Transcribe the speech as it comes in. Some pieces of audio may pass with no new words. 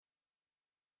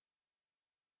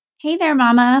Hey there,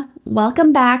 Mama.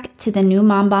 Welcome back to the New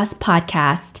Mom Boss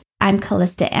podcast. I'm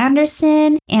Callista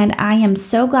Anderson, and I am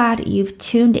so glad you've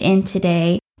tuned in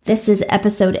today. This is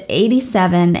episode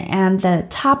 87, and the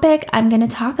topic I'm going to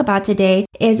talk about today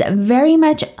is very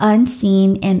much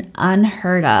unseen and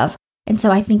unheard of. And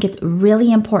so I think it's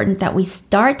really important that we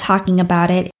start talking about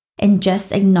it and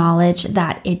just acknowledge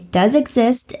that it does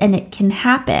exist and it can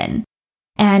happen.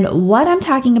 And what I'm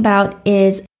talking about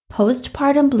is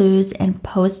postpartum blues and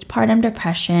postpartum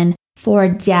depression for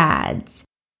dads.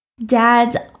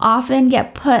 Dads often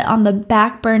get put on the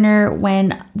back burner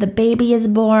when the baby is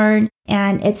born,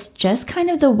 and it's just kind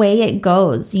of the way it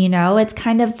goes, It's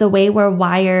kind of the way we're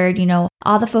wired,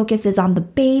 all the focus is on the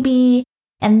baby.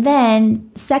 And then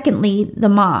secondly, the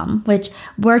mom, which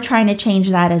we're trying to change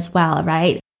that as well,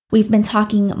 right? We've been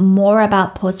talking more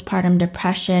about postpartum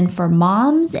depression for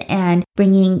moms and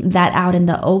bringing that out in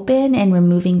the open and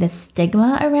removing the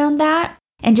stigma around that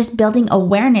and just building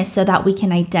awareness so that we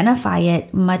can identify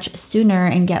it much sooner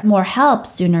and get more help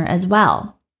sooner as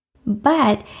well.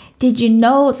 But did you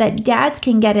know that dads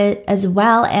can get it as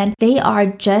well, and they are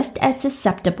just as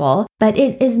susceptible, but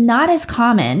it is not as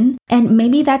common. And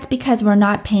maybe that's because we're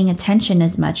not paying attention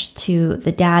as much to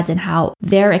the dads and how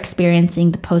they're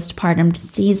experiencing the postpartum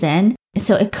season.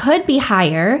 So it could be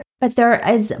higher, but there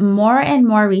is more and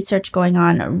more research going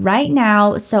on right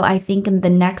now. So I think in the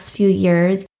next few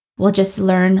years, we'll just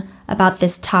learn about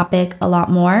this topic a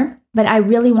lot more. But I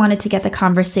really wanted to get the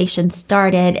conversation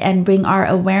started and bring our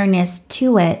awareness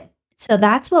to it. So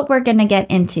that's what we're going to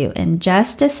get into in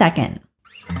just a second.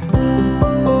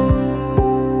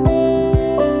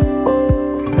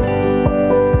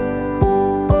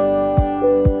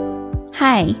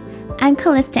 Hi, I'm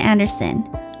Callista Anderson,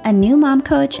 a new mom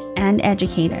coach and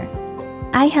educator.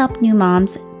 I help new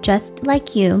moms just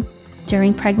like you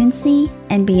during pregnancy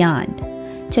and beyond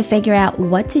to figure out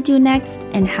what to do next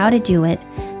and how to do it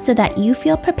so that you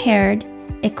feel prepared,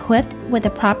 equipped with the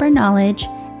proper knowledge,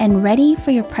 and ready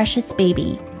for your precious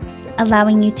baby,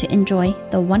 allowing you to enjoy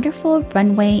the wonderful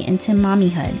runway into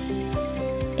mommyhood.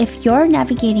 If you're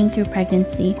navigating through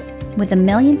pregnancy with a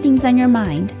million things on your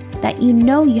mind that you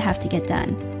know you have to get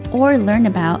done or learn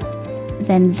about,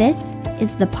 then this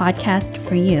is the podcast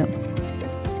for you.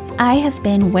 I have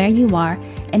been where you are,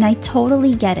 and I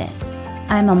totally get it.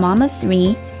 I'm a mom of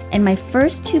 3, and my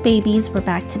first 2 babies were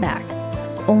back to back,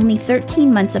 only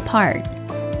 13 months apart.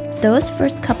 Those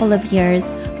first couple of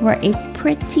years were a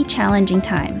pretty challenging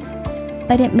time,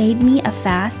 but it made me a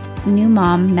fast new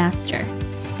mom master,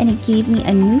 and it gave me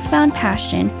a newfound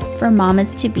passion for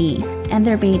mamas to be and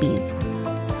their babies.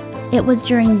 It was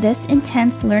during this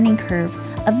intense learning curve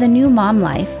of the new mom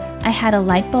life, I had a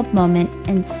light bulb moment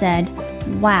and said,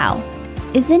 wow,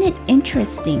 isn't it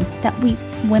interesting that we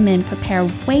women prepare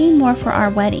way more for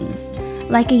our weddings,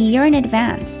 like a year in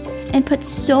advance, and put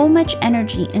so much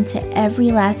energy into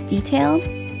every last detail?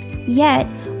 Yet,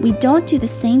 we don't do the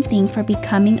same thing for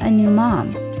becoming a new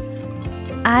mom.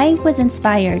 I was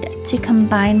inspired to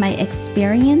combine my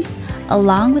experience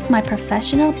along with my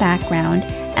professional background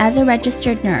as a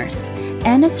registered nurse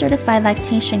and a certified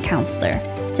lactation counselor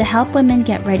to help women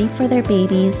get ready for their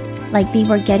babies like they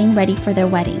were getting ready for their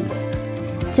weddings,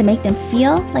 to make them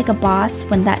feel like a boss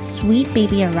when that sweet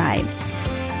baby arrived.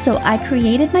 So I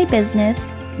created my business,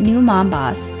 New Mom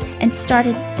Boss, and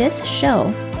started this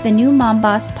show, the New Mom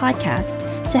Boss podcast,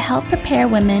 to help prepare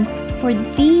women for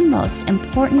the most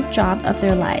important job of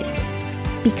their lives,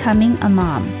 becoming a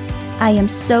mom. I am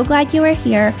so glad you are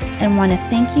here and want to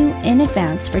thank you in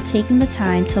advance for taking the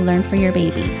time to learn for your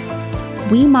baby.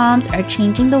 We moms are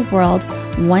changing the world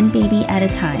one baby at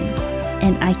a time,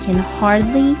 and I can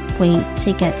hardly wait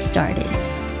to get started.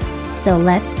 So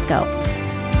let's go.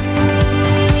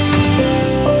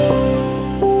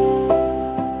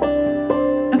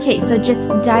 Okay, so just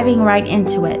diving right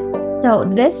into it. So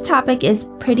this topic is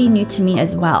pretty new to me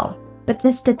as well. But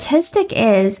the statistic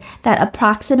is that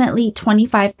approximately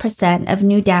 25% of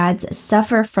new dads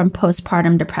suffer from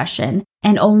postpartum depression,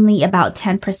 and only about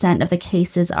 10% of the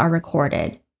cases are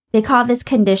recorded. They call this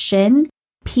condition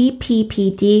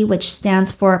PPPD, which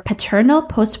stands for paternal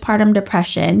postpartum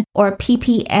depression, or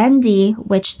PPND,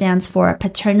 which stands for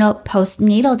paternal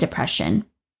postnatal depression.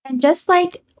 And just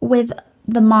like with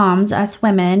the moms, us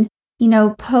women,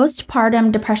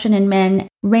 postpartum depression in men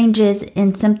ranges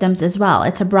in symptoms as well.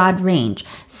 It's a broad range.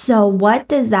 So what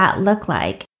does that look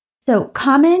like? So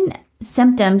common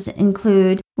symptoms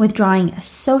include withdrawing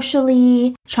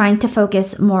socially, trying to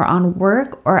focus more on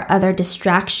work or other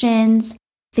distractions.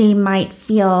 They might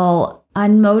feel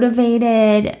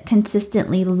unmotivated,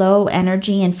 consistently low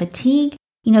energy and fatigue,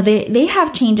 they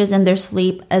have changes in their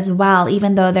sleep as well,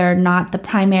 even though they're not the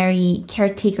primary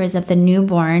caretakers of the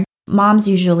newborn. Moms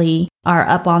usually are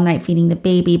up all night feeding the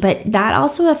baby, but that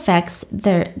also affects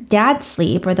their dad's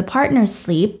sleep or the partner's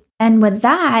sleep. And with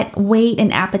that, weight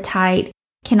and appetite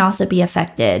can also be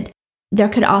affected. There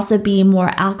could also be more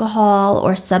alcohol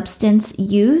or substance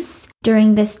use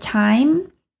during this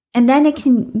time. And then it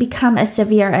can become as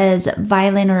severe as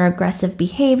violent or aggressive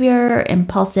behavior,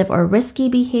 impulsive or risky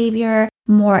behavior,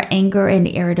 more anger and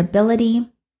irritability.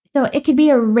 So it could be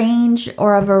a range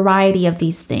or a variety of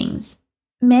these things.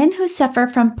 Men who suffer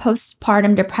from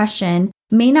postpartum depression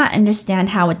may not understand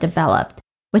how it developed,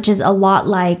 which is a lot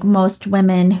like most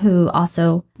women who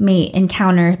also may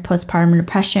encounter postpartum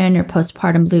depression or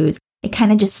postpartum blues. It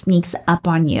kind of just sneaks up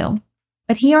on you.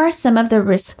 But here are some of the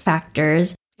risk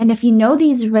factors. And if you know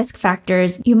these risk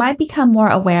factors, you might become more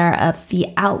aware of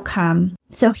the outcome.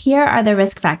 So here are the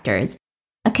risk factors: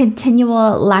 a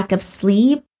continual lack of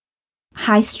sleep,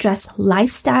 high stress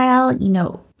lifestyle,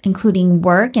 including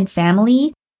work and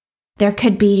family. There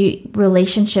could be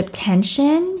relationship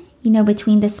tension,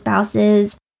 between the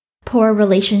spouses, poor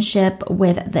relationship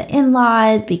with the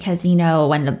in-laws, because,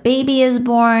 when the baby is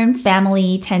born,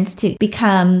 family tends to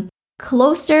become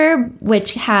closer,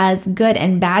 which has good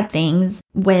and bad things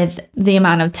with the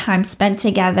amount of time spent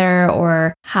together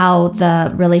or how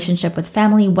the relationship with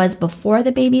family was before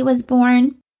the baby was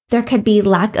born. There could be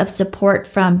lack of support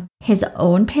from his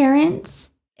own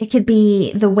parents. It could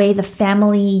be the way the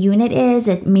family unit is.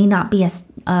 It may not be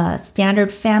a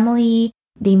standard family.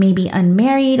 They may be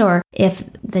unmarried, or if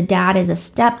the dad is a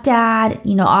stepdad,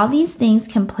 all these things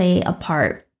can play a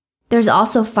part. There's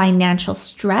also financial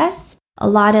stress. A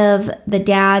lot of the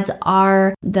dads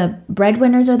are the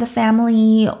breadwinners of the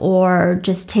family or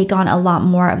just take on a lot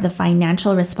more of the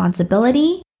financial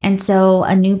responsibility. And so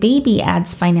a new baby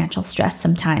adds financial stress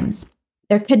sometimes.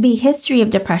 There could be history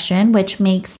of depression, which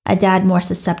makes a dad more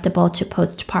susceptible to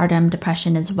postpartum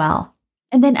depression as well.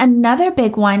 And then another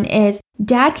big one is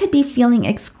dad could be feeling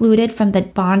excluded from the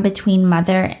bond between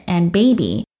mother and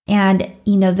baby. And,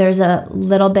 there's a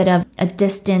little bit of a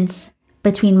distance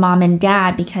between mom and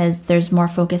dad because there's more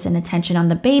focus and attention on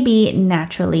the baby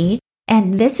naturally.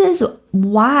 And this is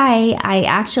why I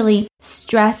actually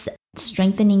stress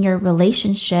strengthening your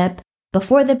relationship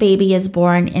before the baby is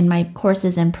born in my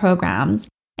courses and programs.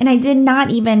 And I did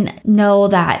not even know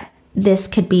that this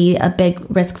could be a big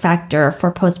risk factor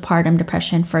for postpartum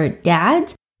depression for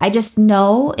dads. I just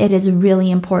know it is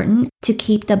really important to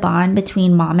keep the bond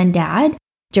between mom and dad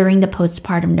during the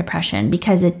postpartum depression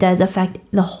because it does affect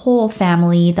the whole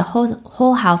family, the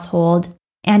whole household.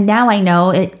 And now I know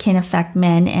it can affect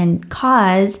men and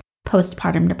cause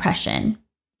postpartum depression.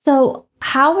 So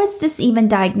how is this even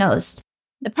diagnosed?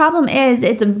 The problem is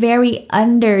it's very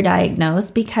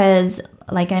underdiagnosed because,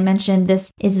 like I mentioned,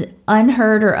 this is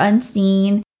unheard or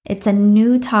unseen. It's a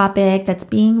new topic that's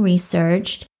being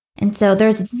researched. And so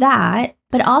there's that.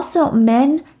 But also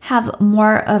men have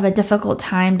more of a difficult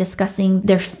time discussing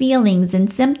their feelings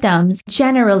and symptoms,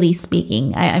 generally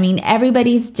speaking. I mean,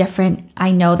 everybody's different.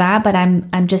 I know that, but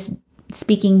I'm just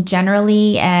speaking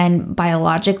generally and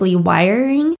biologically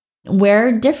wiring.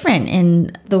 We're different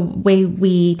in the way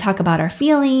we talk about our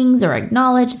feelings or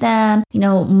acknowledge them.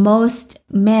 Most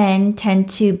men tend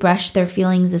to brush their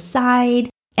feelings aside.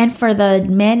 And for the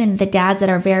men and the dads that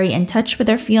are very in touch with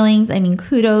their feelings,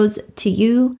 kudos to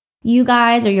you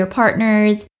guys or your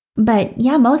partners. But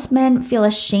yeah, most men feel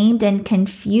ashamed and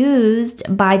confused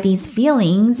by these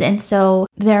feelings. And so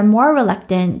they're more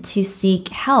reluctant to seek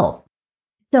help.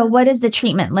 So what is the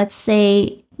treatment? Let's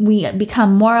say we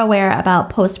become more aware about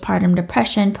postpartum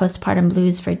depression, postpartum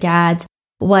blues for dads.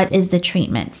 What is the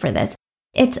treatment for this?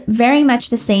 It's very much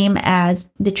the same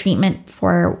as the treatment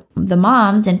for the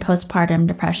moms in postpartum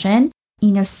depression.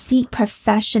 Seek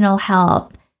professional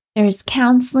help. There's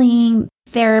counseling,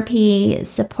 therapy,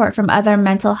 support from other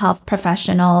mental health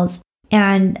professionals,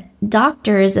 and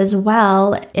doctors as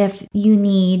well if you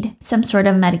need some sort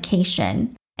of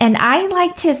medication. And I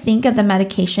like to think of the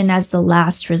medication as the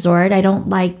last resort. I don't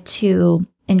like to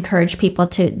encourage people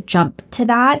to jump to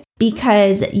that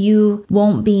because you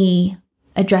won't be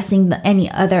addressing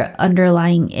any other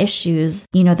underlying issues,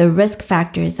 the risk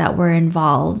factors that were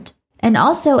involved. And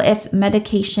also if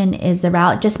medication is the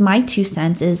route, just my 2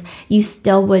 cents is you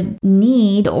still would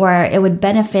need or it would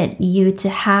benefit you to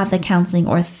have the counseling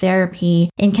or therapy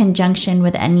in conjunction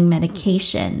with any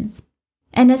medications.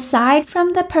 And aside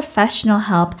from the professional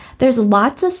help, there's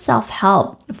lots of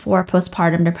self-help for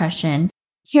postpartum depression.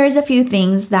 Here's a few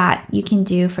things that you can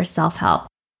do for self-help.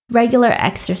 Regular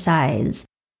exercise,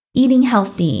 eating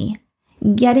healthy,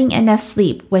 getting enough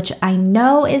sleep, which I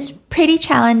know is pretty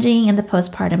challenging in the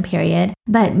postpartum period,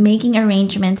 but making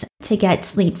arrangements to get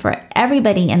sleep for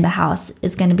everybody in the house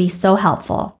is going to be so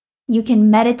helpful. You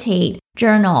can meditate,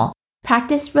 journal,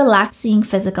 practice relaxing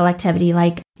physical activity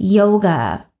like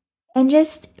yoga, and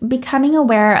just becoming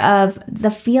aware of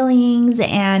the feelings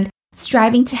and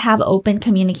striving to have open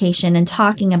communication and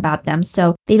talking about them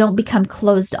so they don't become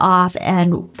closed off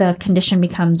and the condition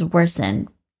becomes worsened.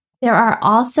 There are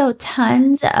also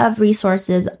tons of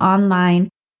resources online,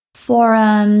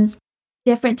 forums,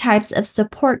 different types of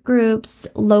support groups,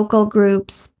 local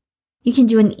groups. You can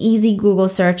do an easy Google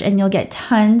search and you'll get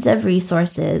tons of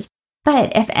resources.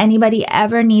 But if anybody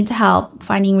ever needs help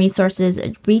finding resources,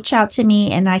 reach out to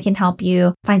me and I can help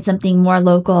you find something more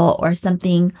local or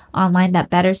something online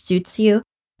that better suits you.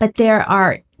 But there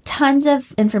are tons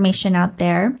of information out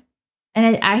there.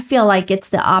 And I feel like it's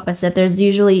the opposite. There's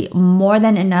usually more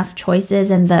than enough choices,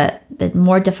 and the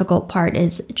more difficult part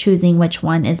is choosing which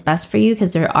one is best for you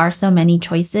because there are so many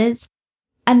choices.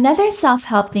 Another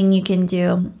self-help thing you can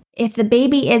do, if the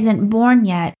baby isn't born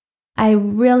yet, I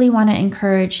really want to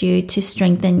encourage you to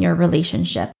strengthen your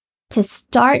relationship, to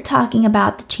start talking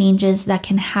about the changes that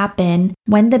can happen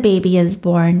when the baby is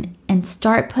born and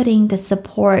start putting the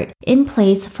support in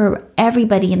place for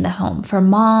everybody in the home, for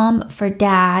mom, for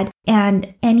dad,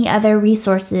 and any other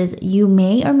resources you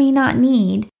may or may not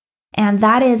need. And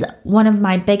that is one of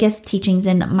my biggest teachings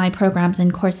in my programs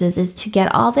and courses, is to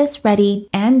get all this ready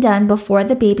and done before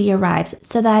the baby arrives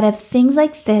so that if things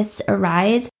like this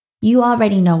arise, you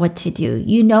already know what to do.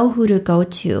 You know who to go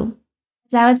to.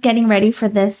 As I was getting ready for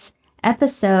this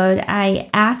episode, I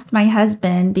asked my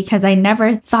husband, because I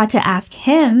never thought to ask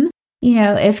him,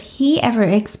 if he ever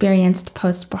experienced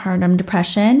postpartum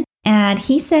depression. And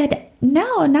he said,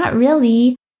 no, not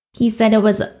really. He said it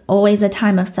was always a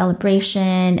time of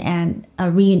celebration and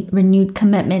a renewed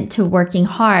commitment to working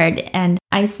hard. And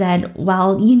I said,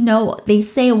 well, they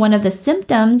say one of the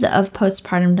symptoms of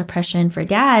postpartum depression for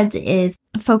dads is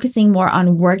focusing more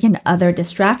on work and other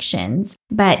distractions.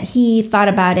 But he thought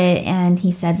about it and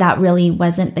he said that really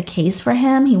wasn't the case for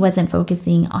him. He wasn't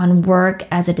focusing on work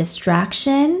as a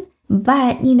distraction.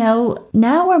 But,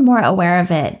 now we're more aware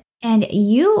of it. And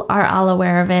you are all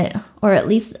aware of it, or at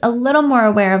least a little more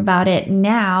aware about it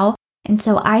now. And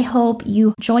so I hope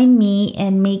you join me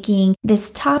in making this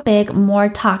topic more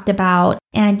talked about.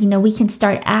 And, we can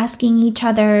start asking each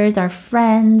other, our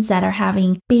friends that are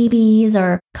having babies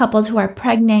or couples who are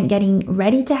pregnant, getting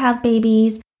ready to have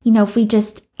babies. If we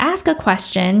just ask a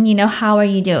question, how are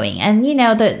you doing? And,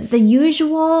 the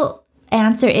usual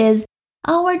answer is,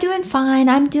 oh, we're doing fine.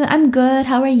 I'm good.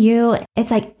 How are you?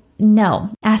 It's like, no,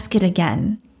 ask it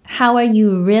again. How are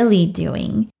you really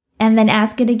doing? And then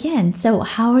ask it again. So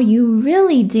how are you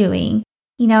really doing?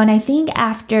 And I think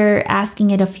after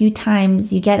asking it a few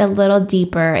times, you get a little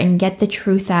deeper and get the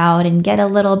truth out and get a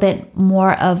little bit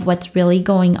more of what's really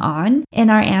going on in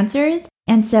our answers.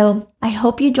 And so I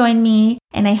hope you join me,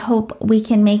 and I hope we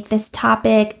can make this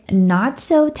topic not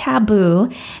so taboo.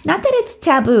 Not that it's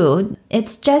taboo,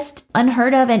 it's just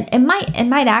unheard of, and it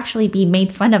might actually be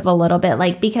made fun of a little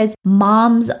bit, because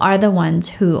moms are the ones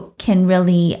who can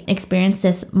really experience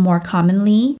this more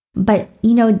commonly. But,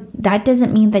 that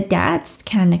doesn't mean that dads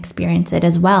can experience it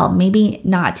as well. Maybe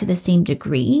not to the same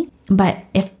degree, but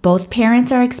if both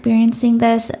parents are experiencing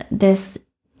this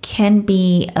can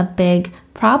be a big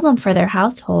problem for their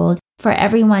household, for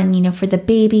everyone, for the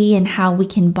baby and how we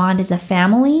can bond as a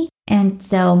family. And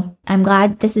so I'm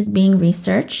glad this is being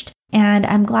researched, and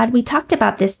I'm glad we talked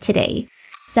about this today.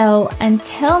 So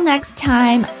until next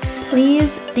time, please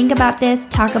think about this,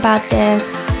 talk about this.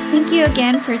 Thank you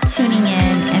again for tuning in,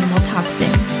 and we'll talk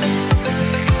soon.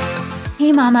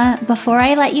 Hey mama, before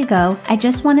I let you go, I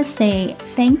just want to say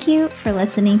thank you for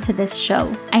listening to this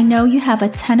show. I know you have a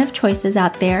ton of choices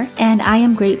out there, and I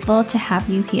am grateful to have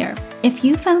you here. If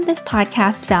you found this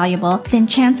podcast valuable, then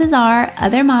chances are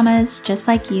other mamas just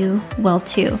like you will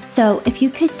too. So if you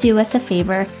could do us a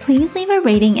favor, please leave a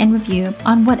rating and review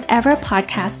on whatever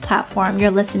podcast platform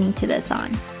you're listening to this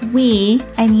on.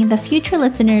 The future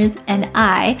listeners and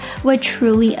I would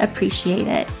truly appreciate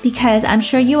it, because I'm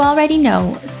sure you already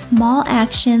know small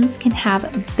actions can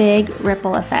have big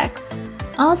ripple effects.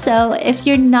 Also, if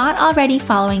you're not already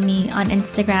following me on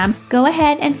Instagram, go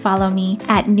ahead and follow me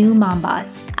at New Mom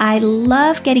Boss. I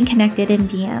love getting connected in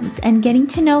DMs and getting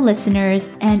to know listeners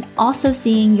and also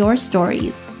seeing your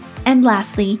stories. And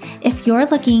lastly, if you're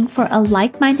looking for a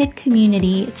like-minded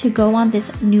community to go on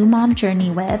this new mom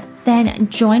journey with, then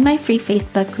join my free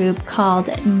Facebook group called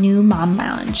New Mom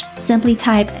Lounge. Simply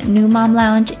type New Mom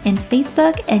Lounge in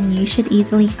Facebook and you should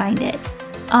easily find it.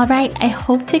 All right, I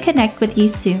hope to connect with you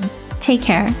soon. Take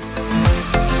care.